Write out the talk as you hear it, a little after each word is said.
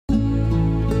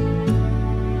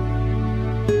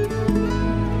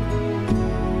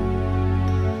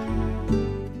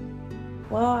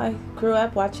I grew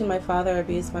up watching my father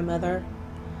abuse my mother.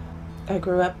 I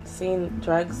grew up seeing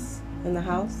drugs in the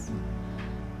house.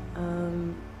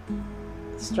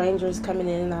 Strangers coming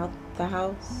in and out the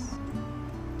house.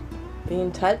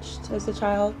 Being touched as a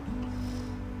child.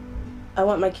 I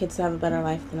want my kids to have a better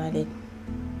life than I did.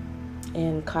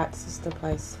 And COTS is the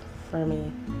place for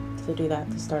me to do that,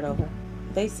 to start over.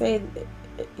 They say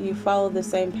you follow the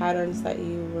same patterns that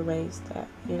you were raised at,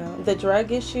 you know. The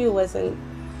drug issue wasn't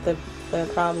the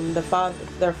problem.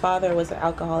 Their father was an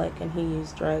alcoholic and he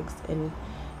used drugs and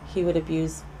he would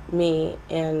abuse me,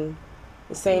 and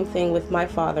the same thing with my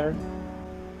father.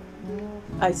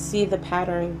 I see the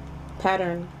pattern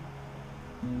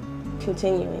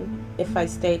continuing. If I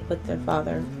stayed with their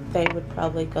father, they would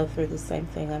probably go through the same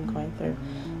thing I'm going through,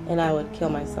 and I would kill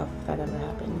myself if that ever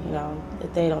happened. You know,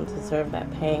 they don't deserve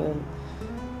that pain.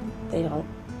 They don't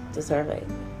deserve it.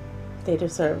 They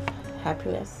deserve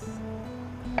happiness.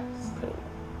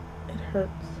 It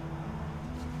hurts.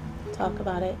 Talk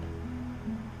about it.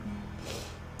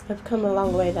 I've come a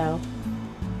long way though,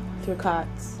 through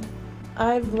COTS.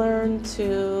 I've learned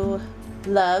to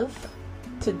love,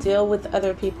 to deal with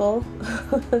other people.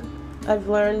 I've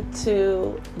learned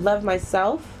to love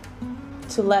myself,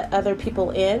 to let other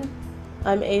people in.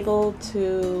 I'm able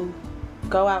to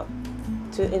go out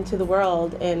into the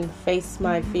world and face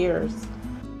my fears.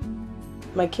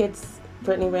 My kids,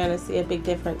 Brittany and Rana, see a big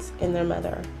difference in their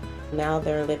mother. Now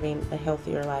they're living a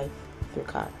healthier life through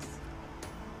COTS.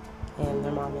 And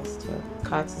their mom is too.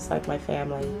 COTS is like my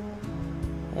family.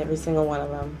 Every single one of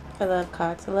them. I love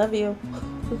COTS. I love you.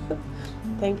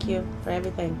 Thank you for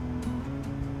everything.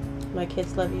 My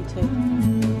kids love you too.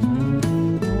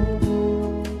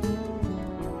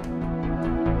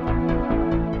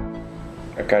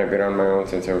 I've kind of been on my own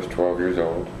since I was 12 years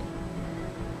old.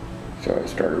 So I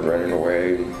started running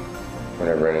away. When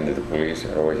I ran into the police,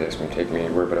 I'd always ask them to take me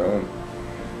anywhere but home.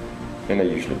 And they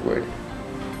usually would.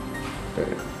 But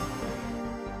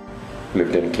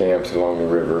lived in camps along the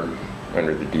river,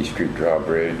 under the D Street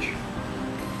drawbridge.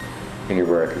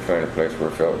 Anywhere I could find a place where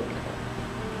I felt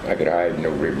I could hide,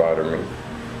 nobody bothered me.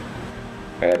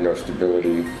 I had no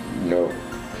stability, no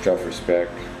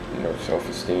self-respect, no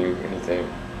self-esteem,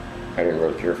 anything. I didn't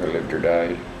really care if I lived or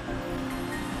died.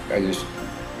 I just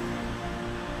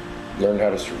learned how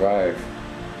to survive.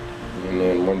 And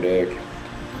then one day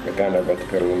I found out about the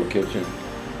kettle in the kitchen.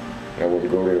 And I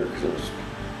wouldn't go there because I was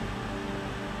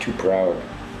too proud.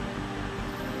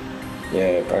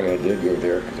 Yeah, finally I did go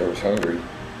there because I was hungry.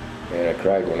 And I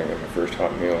cried when I got my first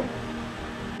hot meal.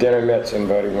 Then I met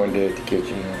somebody one day at the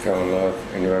kitchen and I fell in love.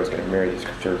 I knew I was going to marry this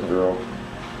certain girl.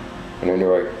 And I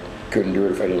knew I couldn't do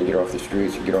it if I didn't get off the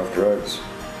streets and get off drugs.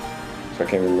 So I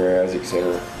came to the Mary Isaac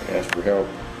Center and asked for help.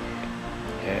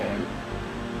 And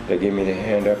they gave me the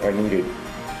hand up I needed.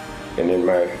 And then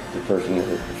the person who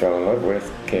I fell in love with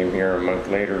came here a month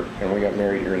later and we got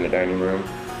married here in the dining room.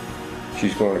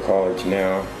 She's going to college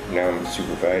now. Now I'm a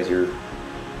supervisor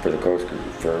for the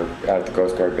out at the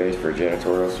Coast Guard base for a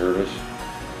janitorial service.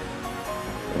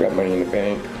 I've got money in the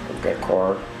bank. I've got a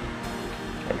car.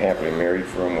 I'm happily married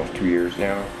for almost 2 years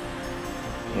now.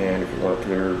 And if it weren't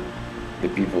for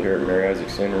the people here at Mary Isaac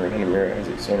Center and the Mary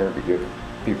Isaac Center to give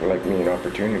people like me an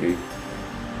opportunity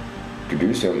to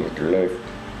do something with their life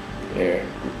and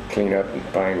clean up and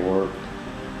find work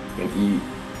and eat,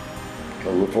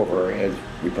 a roof over our heads,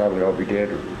 we'd probably all be dead.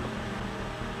 Or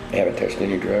haven't touched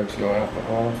any drugs, no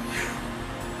alcohol.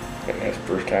 And that's the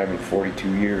first time in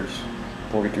 42 years.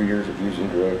 42 years of using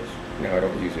drugs. Now I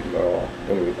don't use them at all.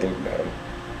 Don't even think about them.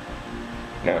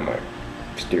 Now I'm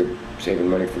still saving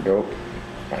money for dope.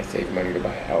 I save money to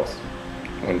buy a house.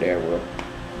 One day I will.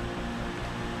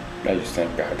 I just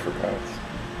thank God for COTS.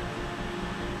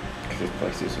 Because this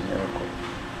place is a miracle.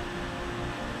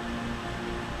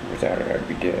 Without it, I'd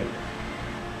be dead.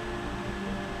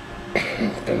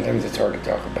 Sometimes it's hard to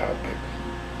talk about, but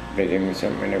they gave me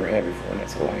something I never had before, and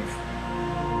that's a life.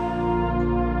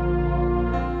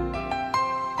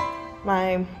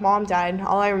 My mom died.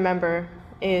 All I remember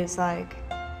is like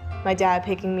my dad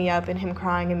picking me up and him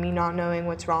crying and me not knowing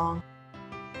what's wrong.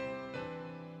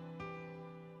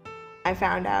 I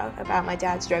found out about my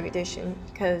dad's drug addiction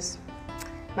because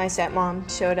my stepmom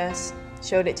showed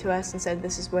it to us and said,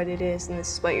 this is what it is and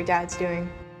this is what your dad's doing.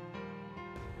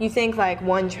 You think like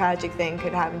one tragic thing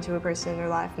could happen to a person in their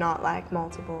life, not like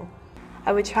multiple.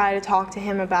 I would try to talk to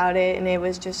him about it and it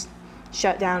was just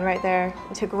shut down right there.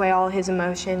 It took away all his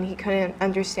emotion. He couldn't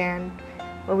understand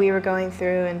what we were going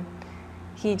through and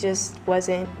he just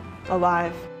wasn't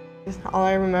alive. All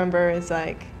I remember is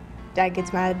like, Dad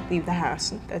gets mad, leave the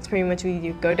house. That's pretty much what you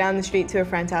do. Go down the street to a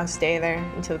friend's house, stay there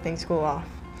until things cool off.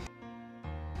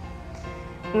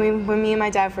 When me and my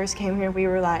dad first came here, we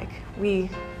were like,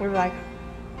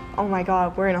 oh my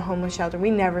God, we're in a homeless shelter. We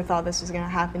never thought this was gonna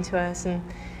happen to us, and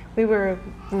we were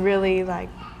really like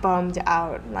bummed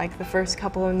out like the first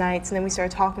couple of nights, and then we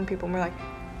started talking to people and we're like,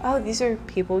 oh, these are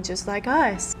people just like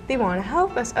us. They want to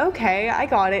help us. Okay, I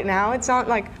got it now. It's not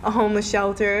like a homeless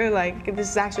shelter. Like, this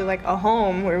is actually like a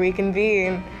home where we can be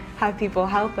and have people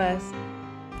help us.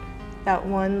 That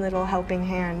one little helping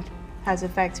hand has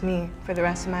affected me for the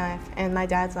rest of my life and my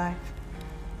dad's life.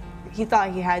 He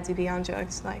thought he had to be on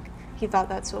drugs. Like, he thought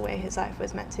that's the way his life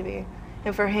was meant to be.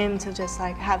 And for him to just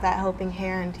like have that helping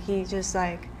hand, he just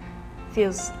like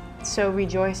feels so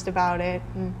rejoiced about it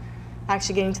and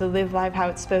actually getting to live life how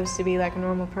it's supposed to be like a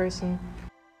normal person.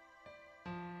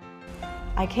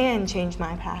 I can change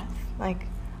my path. Like,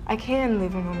 I can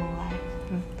live a normal life.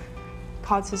 And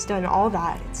COTS has done all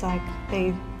that. It's like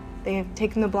they have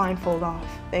taken the blindfold off.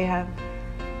 They have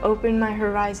opened my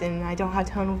horizon. I don't have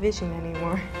tunnel vision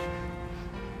anymore.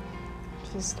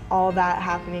 Just all that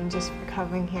happening just for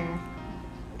coming here.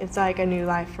 It's like a new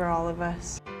life for all of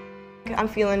us. I'm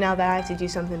feeling now that I have to do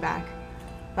something back.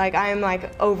 Like, I am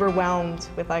like overwhelmed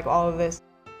with like all of this.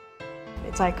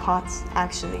 It's like COTS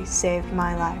actually saved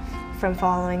my life from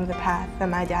following the path that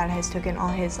my dad has taken all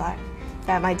his life,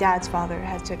 that my dad's father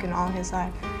has taken all his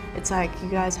life. It's like, you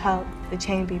guys help the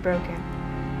chain be broken.